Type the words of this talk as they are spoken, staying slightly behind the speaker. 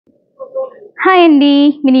Hi అండి.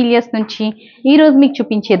 Neelias నుంచి ఈరోజు మీకు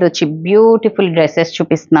చూపించేది వచ్చి బ్యూటిఫుల్ డ్రెస్సెస్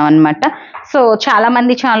చూపిస్తున్నాం అనమాట. సో చాలా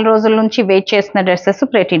మంది చాలా రోజుల నుంచి వెయిట్ చేసిన dresses,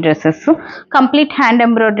 pretty dresses, complete hand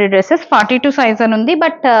embroidery dresses 42 size అని ఉంది.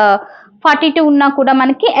 బట్ 42 ఉన్నా కూడా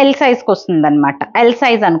మనకి ఎల్ సైజ్కి వస్తుంది అనమాట. ఎల్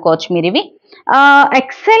సైజ్ అనుకోవచ్చు మీరు ఇవి.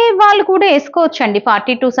 ఎక్సెల్ వాళ్ళు కూడా వేసుకోవచ్చు అండి,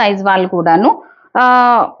 42 సైజ్ వాళ్ళు కూడాను.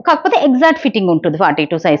 కాకపోతే ఎగ్జాక్ట్ ఫిట్టింగ్ ఉంటుంది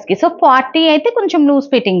 42 సైజ్కి. సో 40 అయితే కొంచెం లూజ్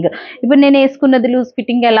ఫిట్టింగ్, ఇప్పుడు నేను వేసుకున్నది లూజ్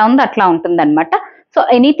ఫిట్టింగ్ ఎలా ఉందో అట్లా ఉంటుంది అనమాట. So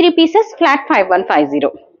any 3 pieces flat 5150.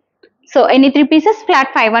 So any 3 pieces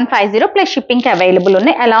flat 5150 plus షిప్పింగ్కి available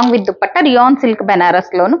ఉన్నాయి, along with dupatta rayon silk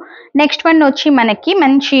బెనారస్లోను. Next one వచ్చి మనకి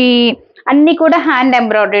మంచి అన్ని కూడా హ్యాండ్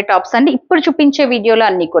ఎంబ్రాయిడరీ టాప్స్ అండి. ఇప్పుడు చూపించే వీడియోలో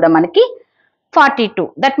అన్ని కూడా మనకి 42,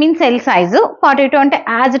 దట్ మీన్స్ ఎల్ సైజు. 42 అంటే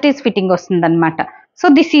యాజ్ ఇట్ ఈస్ ఫిట్టింగ్ వస్తుంది అనమాట. So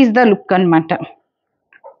this is the look అనమాట.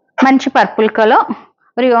 మంచి purple colour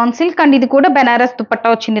rayon silk and ఇది కూడా బెనారస్ దుపట్టా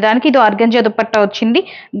వచ్చింది దానికి. ఇది ఆర్గంజా దుపట్టా వచ్చింది,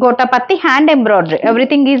 గోటాపత్తి hand embroidery,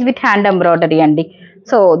 everything is with hand embroidery అండి.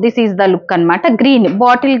 So this is the look అనమాట. గ్రీన్,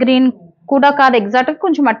 బాటిల్ గ్రీన్ కూడా కాదు, ఎగ్జాక్ట్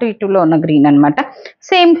కొంచెం అటు ఇటులో ఉన్న గ్రీన్ అనమాట.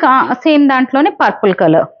 సేమ్ దాంట్లోనే పర్పుల్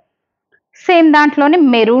కలర్, సేమ్ దాంట్లోనే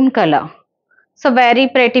maroon colour. So very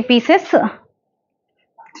pretty pieces.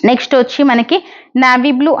 Next వచ్చి మనకి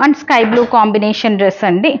navy blue and sky blue combination dress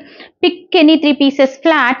అండి. Pick any 3 pieces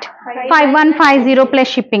flat 5150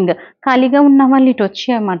 plus shipping. ఖాళీగా ఉన్న వాళ్ళు ఇటు వచ్చి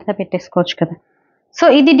మడత పెట్టేసుకోవచ్చు కదా. సో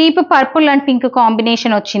ఇది deep purple and pink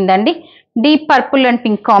combination వచ్చిందండి, deep purple and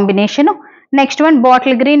pink combination. Next one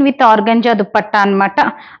bottle green with organza dupatta అనమాట.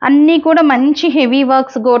 అన్నీ కూడా మంచి హెవీ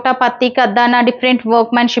వర్క్స్, గోటా పత్తి, కద్దానా, డిఫరెంట్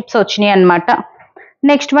వర్క్ మ్యాన్షిప్స్ వచ్చినాయి అనమాట.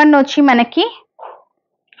 నెక్స్ట్ వన్ వచ్చి మనకి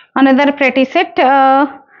అనదర్ ప్రెటీ సెట్,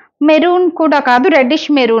 మెరూన్ కూడా కాదు, రెడ్డిష్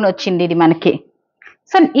మెరూన్ వచ్చింది ఇది మనకి.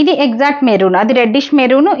 సో ఇది ఎగ్జాక్ట్ మెరూన్, అది రెడ్డిష్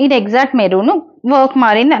మెరూన్, ఇది ఎగ్జాక్ట్ మెరూన్. వర్క్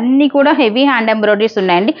మారింది, అన్ని కూడా హెవీ హ్యాండ్ ఎంబ్రాయిడరీస్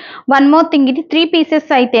ఉన్నాయండి. వన్ మోర్ థింగ్, ఇది 3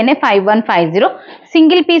 పీసెస్ అయితేనే 5150,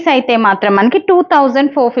 సింగిల్ పీస్ అయితే మాత్రం మనకి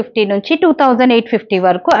 2450 నుంచి 2850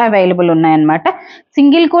 వరకు అవైలబుల్ ఉన్నాయన్నమాట.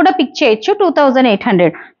 సింగిల్ కూడా పిక్ చేయొచ్చు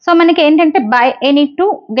 2800. సో మనకి ఏంటంటే బై ఎనీ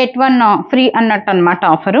 2 get 1 ఫ్రీ అన్నట్టు అనమాట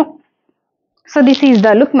offer. So this is the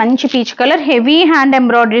look. మంచి peach colour, heavy hand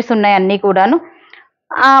embroideries ఉన్నాయి అన్ని కూడాను.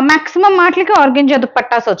 మాక్సిమం మాటలకి ఆర్గంజా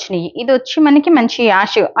దుపట్టాస్ వచ్చినాయి. ఇది వచ్చి మనకి మంచి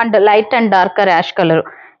ash and light and darker ash colour.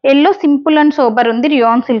 Yellow simple and sober ఉంది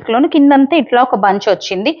రియాన్ సిల్క్ లోను. కిందంతా ఇట్లా ఒక బంచ్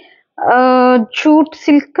వచ్చింది, జూట్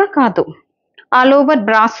సిల్క్ కాదు, ఆల్ ఓవర్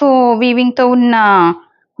బ్రాసో వీవింగ్ తో ఉన్న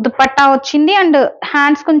దుపట్టా వచ్చింది. అండ్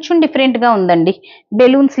హ్యాండ్స్ కొంచెం డిఫరెంట్ గా ఉందండి,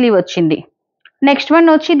 బెలూన్ స్లీవ్ వచ్చింది. నెక్స్ట్ వన్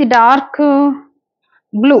వచ్చి ఇది dark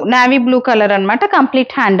blue, navy blue colour అనమాట,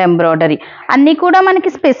 కంప్లీట్ హ్యాండ్ ఎంబ్రాయిడరీ. అన్ని కూడా మనకి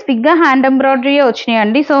స్పెసిఫిక్ గా హ్యాండ్ ఎంబ్రాయిడరీ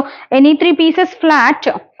వచ్చినాయండి. So any 3 pieces flat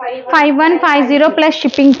 5150 plus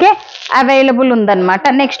shipping కే అవైలబుల్ ఉందన్నమాట.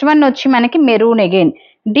 నెక్స్ట్ వన్ వచ్చి మనకి maroon, again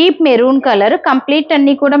deep maroon colour, complete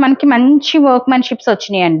అన్ని కూడా మనకి మంచి వర్క్ మ్యాన్షిప్స్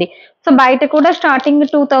వచ్చినాయండి. సో బయట కూడా స్టార్టింగ్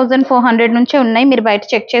 2400 నుంచే ఉన్నాయి, మీరు బయట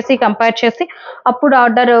చెక్ చేసి కంపేర్ చేసి అప్పుడు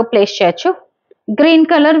ఆర్డర్ ప్లేస్ చేయొచ్చు. Green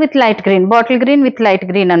colour with light green, bottle green with light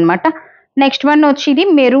green అనమాట. నెక్స్ట్ వన్ వచ్చి ఇది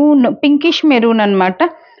మెరూన్, పింకిష్ మెరూన్ అనమాట.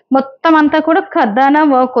 మొత్తం అంతా కూడా కద్దానా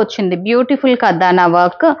వర్క్ వచ్చింది, beautiful కద్దానా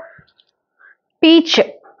work. Peach,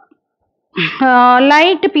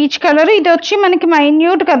 light peach colour. ఇది వచ్చి మనకి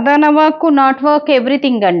minute కద్దానా work, not work,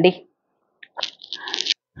 everything అండి.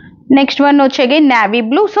 Next one వచ్చేగే navy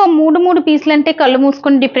blue. So 3 పీసులు అంటే కళ్ళు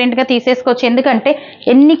మూసుకొని డిఫరెంట్ గా తీసేసుకోవచ్చు, ఎందుకంటే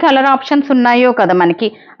ఎన్ని కలర్ ఆప్షన్స్ ఉన్నాయో కదా మనకి.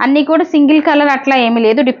 అన్ని కూడా సింగిల్ కలర్ అట్లా ఏమీ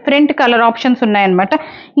లేదు, డిఫరెంట్ కలర్ ఆప్షన్స్ ఉన్నాయన్నమాట.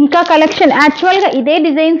 ఇంకా కలెక్షన్ యాక్చువల్ గా ఇదే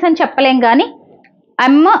డిజైన్స్ అని చెప్పలేం కానీ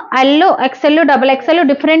ఎమ్, L, XL, double XL,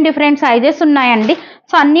 different sizes ఉన్నాయండి.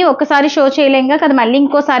 సో అన్ని ఒకసారి షో చేయలేంగా కదా, మళ్ళీ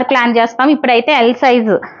ఇంకోసారి ప్లాన్ చేస్తాం. ఇప్పుడైతే ఎల్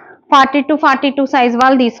సైజ్ 42 సైజ్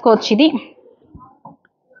వాళ్ళు తీసుకోవచ్చు. ఇది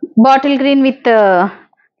bottle green with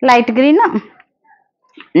light green.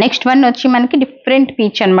 Next one వచ్చి మనకి డిఫరెంట్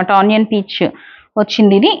పీచ్ అనమాట, ఆనియన్ పీచ్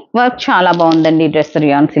వచ్చింది. ఇది వర్క్ చాలా బాగుందండి, dress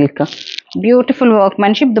rayon silk, beautiful work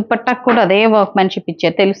మ్యాన్షిప్. Dupatta కూడా అదే వర్క్ మ్యాన్షిప్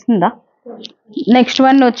ఇచ్చారు, తెలుస్తుందా. నెక్స్ట్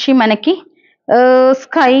వన్ వచ్చి మనకి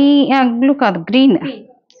స్కై బ్లూ కాదు, గ్రీన్,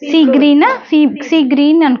 సీ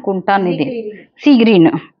గ్రీన్ అనుకుంటాను, ఇది సీ గ్రీన్.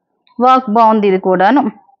 వర్క్ బాగుంది ఇది కూడాను.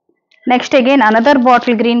 Next again another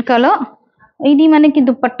bottle green colour. ఇది మనకి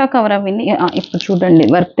దుపట్టా కవర్ అవ్వింది, ఇప్పుడు చూడండి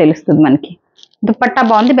వర్క్ తెలుస్తుంది మనకి. దుపట్టా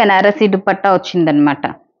బాగుంది, బెనారసీ దుపట్టా వచ్చిందనమాట.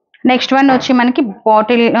 నెక్స్ట్ వన్ వచ్చి మనకి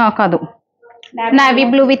బాటిల్ కాదు, navy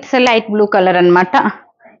blue with light blue colour అనమాట.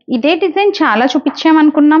 ఇదే డిజైన్ చాలా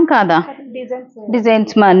చూపించామనుకున్నాం కదా,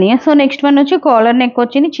 designs money. So next one వచ్చి కాలర్ నెక్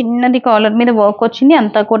వచ్చింది, చిన్నది కాలర్ మీద వర్క్ వచ్చింది,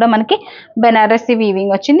 అంతా కూడా మనకి బెనారసీ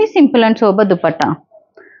వీవింగ్ వచ్చింది, simple and sober dupatta.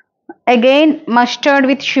 Again mustard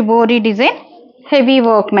with shibori design, heavy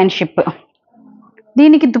work మ్యాన్షిప్.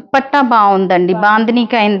 దీనికి దుప్పట్టా బాగుందండి, బాందిని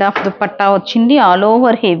కైండ్ ఆఫ్ దుప్పట్టా వచ్చింది, ఆల్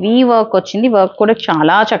ఓవర్ హెవీ వర్క్ వచ్చింది, వర్క్ కూడా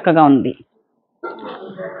చాలా చక్కగా ఉంది.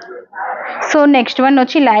 సో నెక్స్ట్ వన్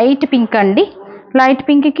వచ్చి లైట్ పింక్ అండి. లైట్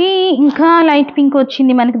పింక్కి ఇంకా లైట్ పింక్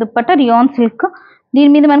వచ్చింది మనకి దుప్పట్టా, రియాన్ సిల్క్. దీని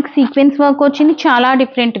మీద మనకి సీక్వెన్స్ వర్క్ వచ్చింది, చాలా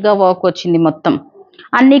డిఫరెంట్గా వర్క్ వచ్చింది మొత్తం.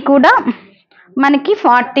 అన్నీ కూడా మనకి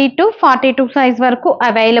 40 to 42 సైజ్ వరకు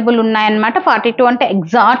అవైలబుల్ ఉన్నాయన్నమాట. 42 అంటే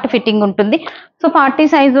ఎగ్జాక్ట్ ఫిట్టింగ్ ఉంటుంది. సో 40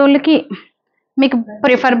 సైజ్ వాళ్ళకి మీకు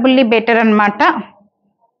ప్రిఫరబుల్లీ బెటర్ అనమాట.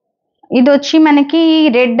 ఇది వచ్చి మనకి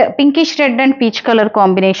red, pinkish red and peach colour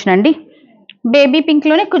combination అండి. బేబీ పింక్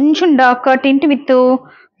లోనే కొంచెం dark tint with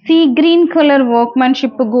sea green colour work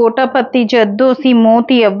మ్యాన్షిప్, గోటాపత్తి, zardozi,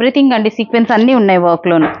 Moti, everything అండి. సీక్వెన్స్ అన్నీ ఉన్నాయి వర్క్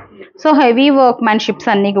లోను. సో హెవీ వర్క్ మ్యాన్షిప్స్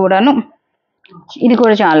అన్నీ కూడాను. ఇది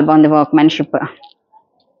కూడా చాలా బాగుంది వర్క్ మ్యాన్షిప్.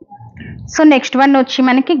 సో నెక్స్ట్ వన్ వచ్చి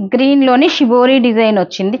మనకి గ్రీన్ లోని షిబోరి డిజైన్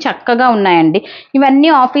వచ్చింది, చక్కగా ఉన్నాయండి. ఇవన్నీ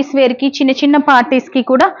ఆఫీస్ వేర్ కి, చిన్న చిన్న పార్టీస్ కి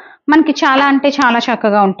కూడా మనకి చాలా అంటే చాలా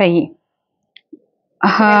చక్కగా ఉంటాయి.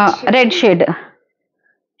 Red shade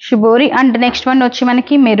shibori. And next one వచ్చి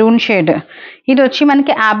మనకి మెరూన్ షేడ్. ఇది వచ్చి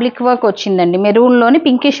మనకి ఆబ్లిక్ వర్క్ వచ్చిందండి, మెరూన్ లోని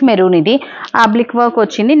పింకిష్ మెరూన్, ఇది ఆబ్లిక్ వర్క్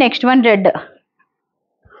వచ్చింది. నెక్స్ట్ వన్ రెడ్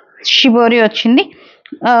షిబోరి వచ్చింది,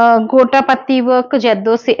 గోటాపత్తి వర్క్,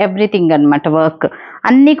 జర్దోసి, ఎవ్రీథింగ్ అనమాట. వర్క్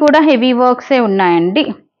అన్నీ కూడా హెవీ వర్క్సే ఉన్నాయండి.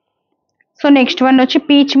 సో నెక్స్ట్ వన్ వచ్చి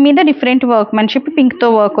పీచ్ మీద డిఫరెంట్ వర్క్ మ్యాన్షిప్, పింక్తో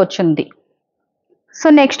వర్క్ వచ్చింది. సో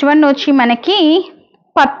నెక్స్ట్ వన్ వచ్చి మనకి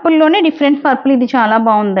పర్పుల్లోనే డిఫరెంట్ పర్పుల్, ఇది చాలా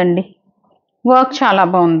బాగుందండి, వర్క్ చాలా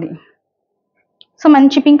బాగుంది. సో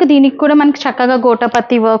మంచి పింక్, దీనికి కూడా మనకి చక్కగా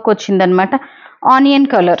గోటాపత్తి వర్క్ వచ్చిందనమాట. Onion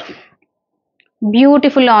colour,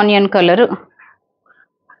 beautiful onion colour.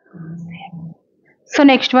 So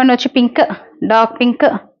next one వచ్చి pink, dark pink.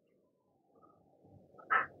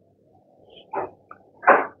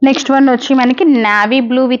 Next one వచ్చి మనకి navy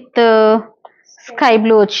blue with sky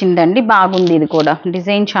blue వచ్చిందండి, బాగుంది. ఇది కూడా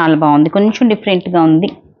డిజైన్ చాలా బాగుంది, కొంచెం డిఫరెంట్గా ఉంది.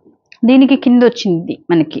 దీనికి కింద వచ్చింది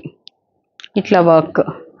మనకి ఇట్లా వర్క్.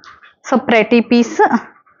 సో ప్రతి పీస్.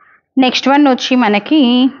 నెక్స్ట్ వన్ వచ్చి మనకి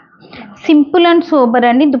సింపుల్ అండ్ సోబర్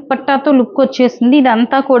అండి, దుప్పట్టాతో లుక్ వచ్చేసింది.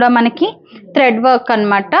 ఇదంతా కూడా మనకి థ్రెడ్ వర్క్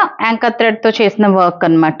అనమాట, యాంకర్ థ్రెడ్తో చేసిన వర్క్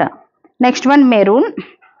అనమాట. Next one maroon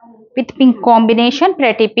with pink combination,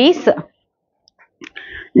 ప్రతి పీస్.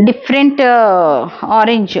 డిఫరెంట్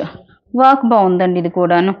ఆరెంజ్ వర్క్ బాగుందండి, ఇది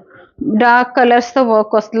కూడాను డార్క్ కలర్స్తో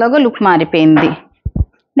వర్క్ వస్తుందిలాగా లుక్ మారిపోయింది.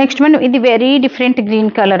 నెక్స్ట్ వన్ ఇది వెరీ డిఫరెంట్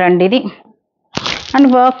గ్రీన్ కలర్ అండి ఇది. అండ్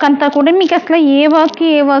వర్క్ అంతా కూడా మీకు అసలు ఏ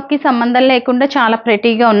వర్క్కి సంబంధం లేకుండా చాలా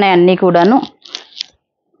ప్రెటీగా ఉన్నాయి అన్నీ కూడాను.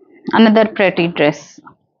 Another pretty dress.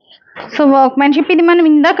 So work మ్యాన్షిప్ ఇది మనం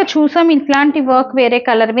ఇందాక చూసాం, ఇట్లాంటి వర్క్ వేరే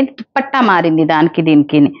కలర్ మీద దుప్పట్టా మారింది దానికి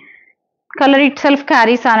దీనికి. కలర్ ఇట్ సెల్ఫ్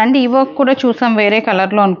క్యారీస్ అనండి. ఈ వర్క్ కూడా చూసాం వేరే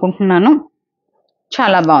కలర్లో అనుకుంటున్నాను,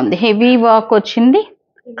 చాలా బాగుంది. హెవీ వర్క్ వచ్చింది,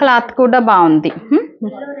 క్లాత్ కూడా బాగుంది.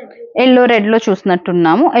 ఎల్లో రెడ్లో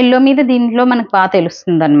చూసినట్టున్నాము, ఎల్లో మీద దీంట్లో మనకు బాగా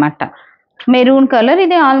తెలుస్తుంది అనమాట. మెరూన్ కలర్,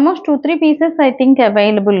 ఇది almost 2-3 pieces I think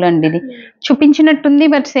available అండి. ఇది చూపించినట్టుంది,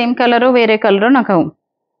 బట్ సేమ్ కలరో వేరే కలరో నాకు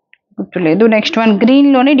గుర్తులేదు. నెక్స్ట్ వన్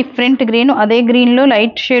గ్రీన్లోనే డిఫరెంట్ గ్రీన్, అదే గ్రీన్లో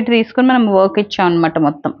లైట్ షేడ్ తీసుకొని మనం వర్క్ ఇచ్చాం అనమాట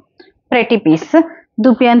మొత్తం. ప్రతి పీస్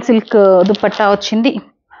దుపియాన్ సిల్క్ దుపట్టా వచ్చింది,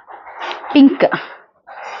 pink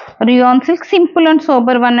rayon silk, simple and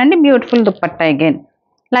sober one అండి, బ్యూటిఫుల్ దుపట్టా. అగైన్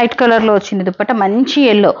లైట్ కలర్లో వచ్చింది దుపట్టా, మంచి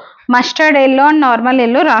yellow, mustard yellow and normal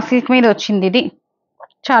yellow raw silk మీద వచ్చింది. ఇది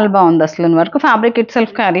చాలా బాగుంది అసలు work. Fabric it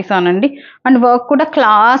self carries ఆనండి. And work కూడా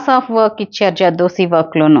క్లాస్ ఆఫ్ వర్క్ ఇచ్చారు జర్దోసి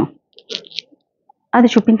వర్క్లోను, అది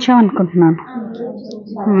చూపించాం అనుకుంటున్నాను.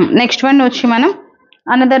 నెక్స్ట్ వన్ వచ్చి మనం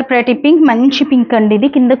అనదర్ ప్రతి పింక్, మంచి పింక్ అండి ఇది.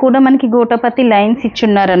 కింద కూడా మనకి గోటాపత్తి లైన్స్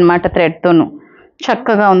ఇచ్చున్నారనమాట థ్రెడ్తోను,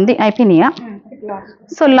 చక్కగా ఉంది. అయిపోయినాయా?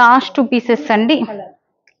 సో లాస్ట్ 2 పీసెస్ అండి,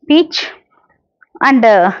 peach and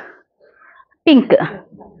pink.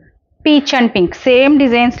 Peach and pink same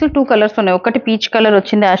డిజైన్స్లో 2 colours ఉన్నాయి. ఒకటి పీచ్ కలర్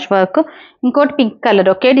వచ్చింది యాష్ వర్క్, ఇంకోటి పింక్ కలర్.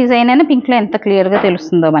 ఒకే డిజైన్ అయినా పింక్లో ఎంత క్లియర్గా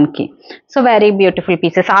తెలుస్తుందో మనకి. So very beautiful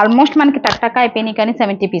pieces. Almost మనకి టక్ అయిపోయినాయి, కానీ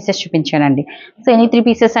 70 పీసెస్ చూపించానండి. సో ఎనీ 3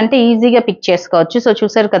 పీసెస్ అంటే ఈజీగా పిక్ చేసుకోవచ్చు. సో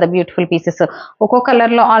చూసారు కదా బ్యూటిఫుల్ పీసెస్, ఒక్కో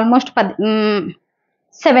కలర్లో ఆల్మోస్ట్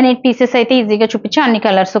 7-8 పీసెస్ అయితే ఈజీగా చూపించి అన్ని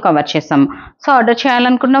కలర్స్ కవర్ చేసాము. సో ఆర్డర్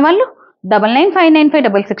చేయాలనుకున్న వాళ్ళు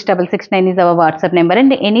 9959566669 is our WhatsApp number,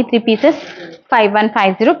 and any 3 pieces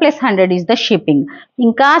 5150 plus 100 is the shipping.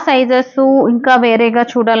 ఇంకా సైజెస్ ఇంకా వేరేగా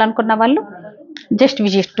చూడాలనుకున్న వాళ్ళు just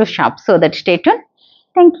visit to shop. So that stay tuned.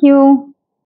 Thank you.